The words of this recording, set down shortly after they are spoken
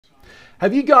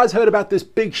Have you guys heard about this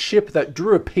big ship that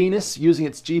drew a penis using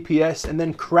its GPS and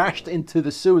then crashed into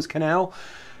the Suez Canal?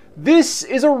 This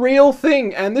is a real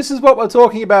thing, and this is what we're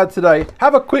talking about today.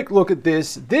 Have a quick look at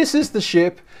this. This is the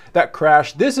ship that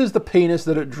crashed. This is the penis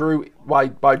that it drew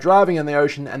by driving in the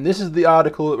ocean, and this is the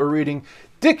article that we're reading.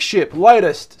 Dick ship,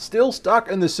 latest, still stuck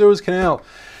in the Suez Canal.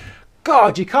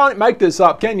 God, you can't make this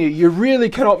up, can you? You really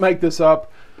cannot make this up.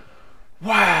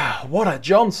 Wow, what a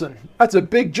Johnson. That's a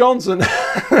big Johnson.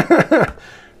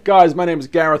 Guys, my name is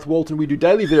Gareth Walton. We do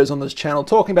daily videos on this channel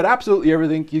talking about absolutely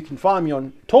everything. You can find me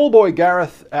on Tallboy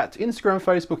Gareth at Instagram,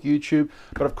 Facebook, YouTube.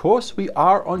 But of course, we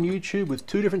are on YouTube with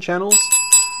 2 different channels.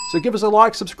 So give us a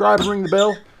like, subscribe, and ring the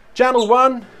bell. Channel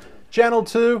 1, Channel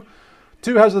 2.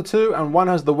 2 has the 2 and 1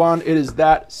 has the 1. It is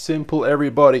that simple,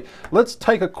 everybody. Let's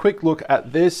take a quick look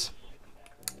at this.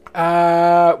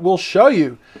 We'll show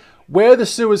you where the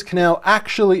Suez Canal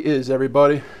actually is,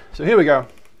 everybody. So here we go.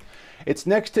 It's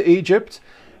next to Egypt.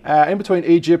 In between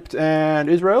Egypt and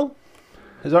Israel.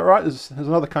 Is that right? There's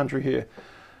another country here.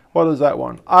 What is that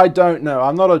one? I don't know.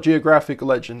 I'm not a geographic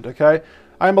legend, okay?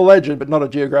 I'm a legend, but not a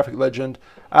geographic legend.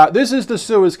 This is the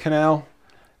Suez Canal.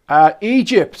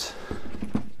 Egypt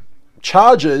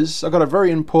charges, I've got a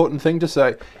very important thing to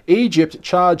say. Egypt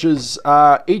charges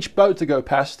each boat to go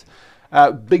past,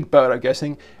 big boat I'm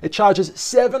guessing, it charges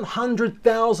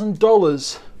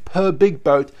 $700,000 per big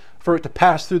boat for it to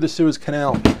pass through the Suez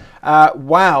Canal.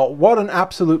 Wow, what an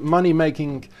absolute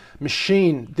money-making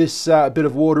machine this bit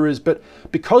of water is. But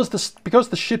because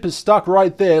the ship is stuck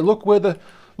right there, look where the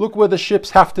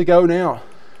ships have to go now.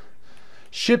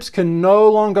 Ships can no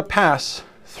longer pass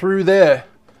through there.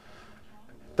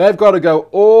 They've got to go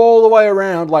all the way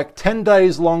around, like 10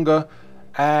 days longer,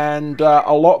 and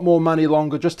a lot more money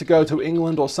longer just to go to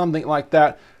England or something like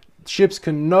that. Ships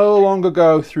can no longer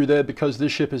go through there because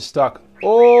this ship is stuck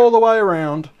all the way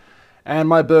around. And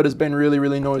my bird has been really,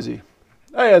 really noisy.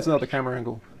 Hey, that's another camera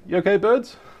angle. You okay,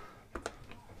 birds?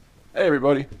 Hey,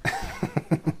 everybody.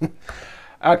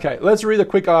 Okay, let's read a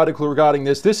quick article regarding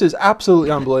this. This is absolutely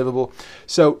unbelievable.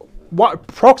 So,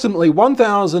 approximately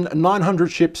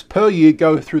 1,900 ships per year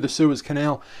go through the Suez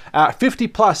Canal. 50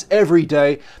 plus every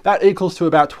day. That equals to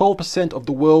about 12% of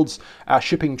the world's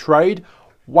shipping trade.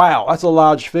 Wow, that's a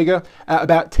large figure.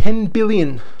 About $10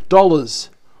 billion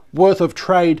worth of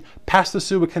trade past the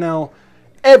Suez Canal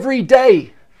every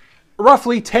day.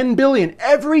 Roughly 10 billion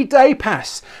every day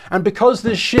pass. And because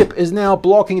this ship is now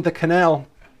blocking the canal,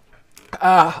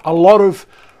 a lot of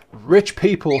rich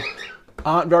people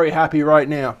aren't very happy right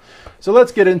now. So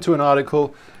let's get into an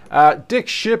article. Dick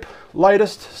ship,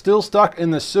 latest, still stuck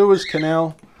in the Suez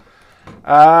Canal.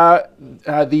 The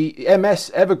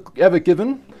MS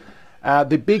EverGreen,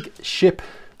 the big ship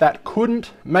that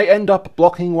may end up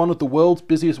blocking one of the world's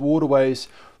busiest waterways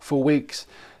for weeks.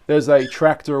 There's a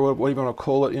tractor, or what do you want to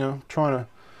call it, you know, trying to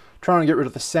get rid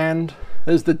of the sand.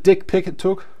 There's the dick pic it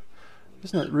took.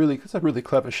 Isn't it really, it's a really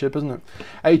clever ship, isn't it?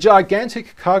 A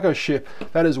gigantic cargo ship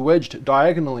that is wedged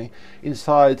diagonally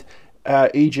inside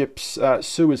Egypt's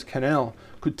Suez Canal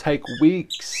could take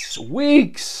weeks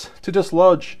to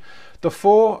dislodge. The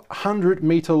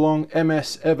 400-meter long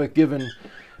MS EverGreen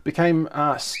became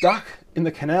stuck in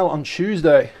the canal on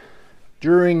Tuesday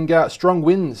during strong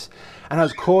winds and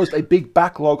has caused a big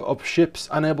backlog of ships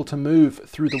unable to move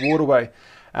through the waterway.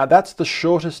 That's the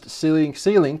shortest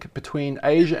sea link between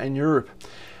Asia and Europe,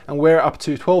 and where up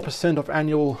to 12% of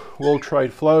annual world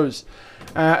trade flows.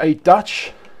 A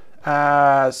Dutch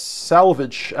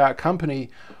salvage company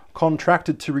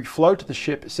contracted to refloat the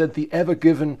ship said the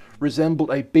EverGreen resembled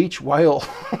a beach whale.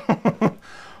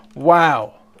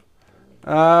 Wow.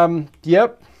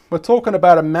 Yep, we're talking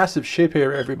about a massive ship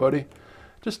here, everybody.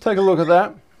 Just take a look at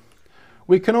that.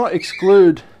 We cannot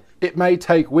exclude it may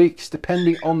take weeks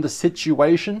depending on the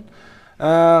situation.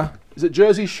 Is it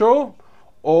Jersey Shore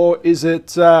or is it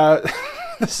the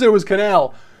Suez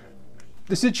Canal?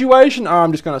 The situation, oh,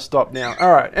 I'm just going to stop now.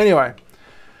 All right, anyway.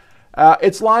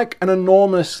 It's like an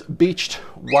enormous beached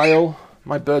whale.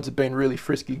 My birds have been really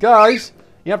frisky. Guys,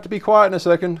 you have to be quiet in a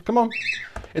second. Come on.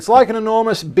 It's like an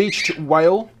enormous beached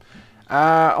whale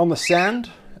on the sand.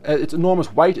 Its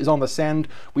enormous weight is on the sand.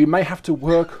 We may have to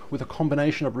work with a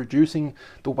combination of reducing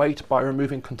the weight by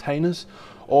removing containers,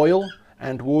 oil,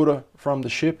 and water from the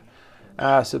ship.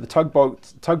 So the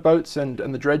tugboats and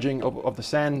the dredging of the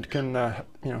sand can,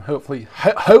 you know, hopefully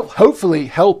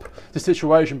help the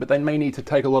situation, but they may need to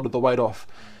take a lot of the weight off,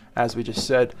 as we just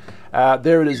said.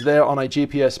 There it is there on a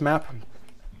GPS map.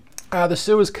 The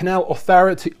Suez Canal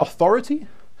Authority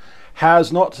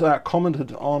has not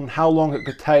commented on how long it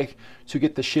could take to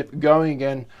get the ship going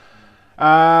again,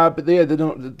 but they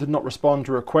did not respond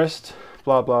to request.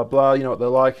 blah blah blah. You know what they're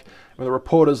like. When the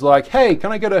reporter's like, "Hey,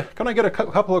 can I get a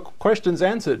couple of questions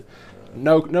answered?"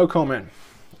 No comment.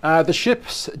 The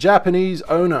ship's Japanese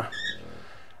owner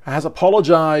has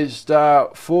apologized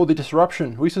for the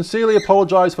disruption. "We sincerely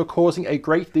apologize for causing a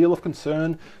great deal of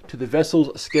concern to the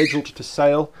vessels scheduled to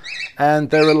sail and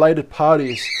their related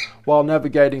parties while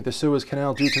navigating the Suez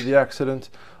Canal due to the accident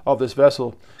of this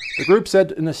vessel," the group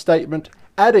said in a statement,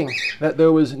 adding that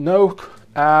there was no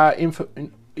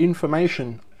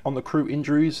information on the crew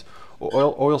injuries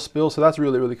or oil spills. So that's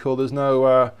really cool. There's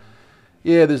no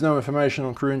there's no information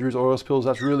on crew injuries or oil spills.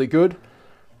 That's really good.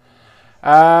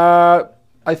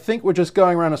 I think we're just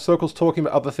going around in circles talking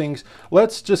about other things.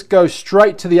 Let's just go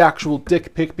straight to the actual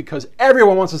dick pic, because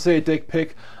everyone wants to see a dick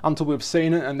pic until we've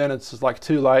seen it, and then it's just like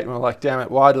too late and we're like, damn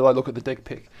it, why did I look at the dick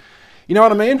pic? You know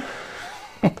what I mean?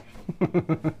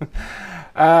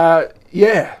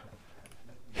 Yeah.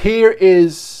 Here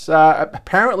is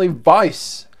apparently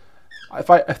Vice. I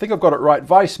think I've got it right.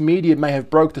 Vice Media may have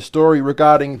broke the story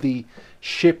regarding the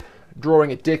ship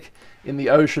drawing a dick in the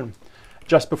ocean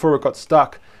just before it got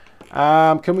stuck.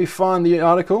 Can we find the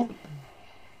article?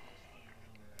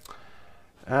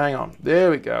 Hang on. There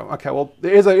we go. Okay, well,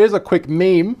 here's a quick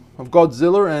meme of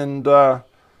Godzilla and, what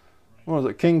was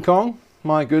it, King Kong?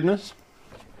 My goodness.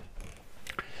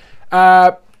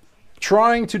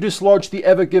 Trying to dislodge the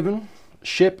Ever Given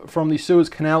ship from the Suez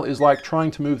Canal is like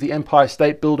trying to move the Empire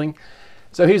State Building.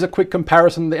 So here's a quick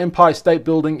comparison. The Empire State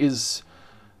Building is,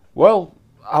 well,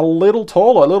 a little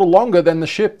taller, a little longer than the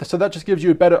ship, so that just gives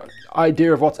you a better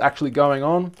idea of what's actually going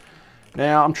on.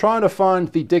 Now, I'm trying to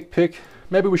find the dick pic.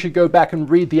 Maybe we should go back and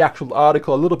read the actual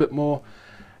article a little bit more.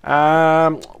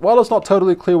 While it's not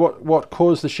totally clear what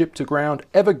caused the ship to ground,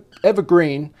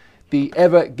 EverGreen, the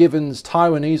Ever Given's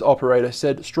Taiwanese operator,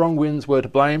 said strong winds were to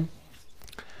blame.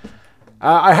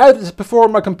 I had this before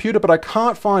on my computer, but I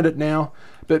can't find it now.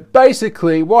 But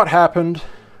basically, what happened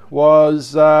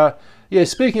was,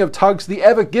 speaking of tugs, the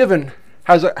Ever Given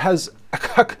has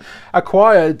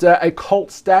acquired a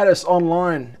cult status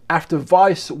online after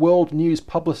Vice World News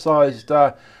publicized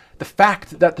the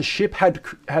fact that the ship had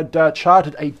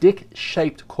charted a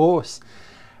dick-shaped course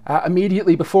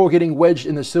immediately before getting wedged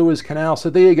in the Suez Canal. So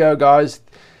there you go, guys.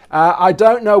 I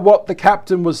don't know what the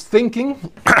captain was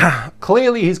thinking.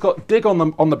 Clearly, he's got dick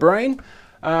on the brain.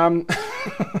 I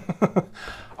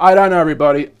don't know,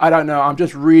 everybody. I don't know. I'm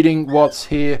just reading what's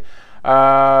here.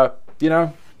 You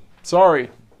know, sorry.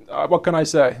 What can I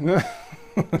say?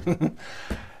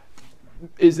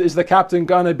 Is the captain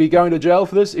gonna be going to jail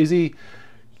for this? Is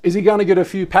he gonna get a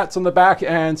few pats on the back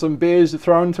and some beers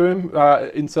thrown to him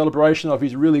in celebration of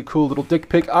his really cool little dick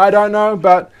pic? I don't know,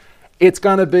 but it's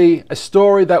gonna be a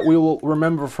story that we will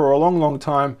remember for a long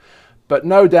time. But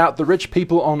no doubt the rich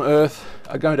people on Earth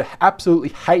are going to absolutely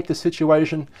hate the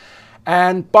situation.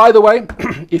 And by the way,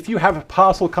 if you have a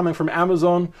parcel coming from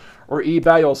Amazon or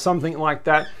eBay or something like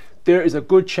that, there is a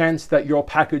good chance that your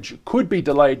package could be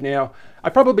delayed now. I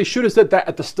probably should have said that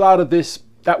at the start of this.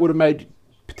 That would have made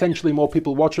potentially more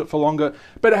people watch it for longer.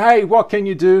 But hey, what can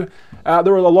you do?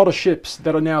 There are a lot of ships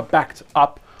that are now backed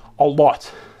up a lot,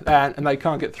 and they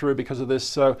can't get through because of this.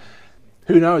 So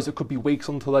who knows? It could be weeks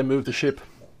until they move the ship.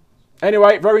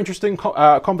 Anyway, very interesting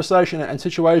conversation and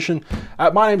situation.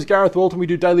 My name is Gareth Walton. We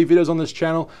do daily videos on this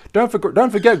channel. Don't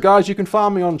forget, guys, you can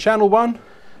find me on Channel 1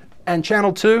 and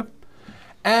Channel 2.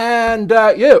 And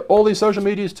yeah, all these social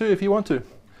medias too if you want to.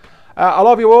 I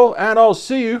love you all, and I'll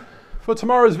see you for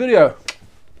tomorrow's video.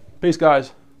 Peace,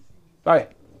 guys. Bye.